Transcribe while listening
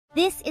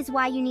This is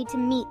why you need to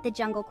meet the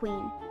Jungle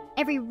Queen.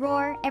 Every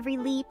roar, every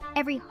leap,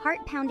 every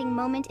heart-pounding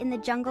moment in the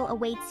jungle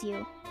awaits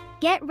you.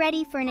 Get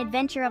ready for an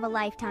adventure of a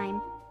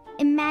lifetime.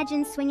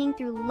 Imagine swinging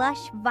through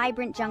lush,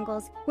 vibrant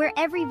jungles where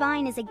every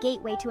vine is a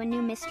gateway to a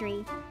new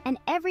mystery, and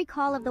every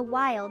call of the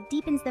wild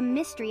deepens the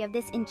mystery of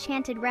this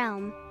enchanted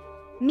realm.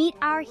 Meet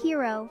our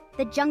hero,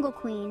 the Jungle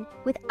Queen,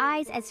 with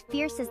eyes as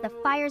fierce as the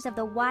fires of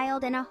the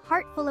wild and a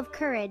heart full of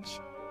courage.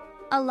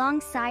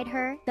 Alongside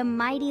her, the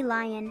mighty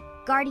lion,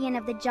 guardian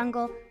of the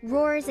jungle,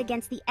 roars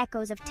against the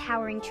echoes of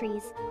towering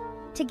trees.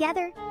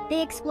 Together, they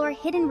explore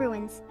hidden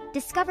ruins,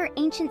 discover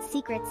ancient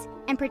secrets,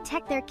 and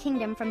protect their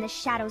kingdom from the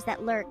shadows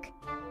that lurk.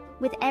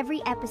 With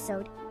every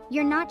episode,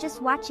 you're not just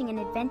watching an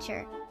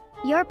adventure,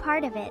 you're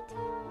part of it.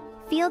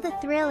 Feel the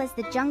thrill as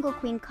the Jungle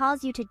Queen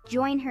calls you to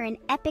join her in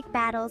epic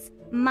battles,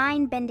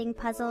 mind-bending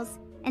puzzles,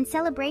 and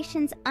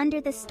celebrations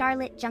under the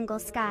starlit jungle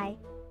sky.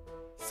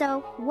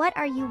 So, what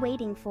are you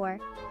waiting for?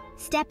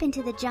 Step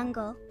into the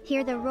jungle,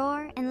 hear the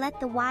roar, and let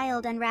the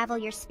wild unravel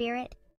your spirit.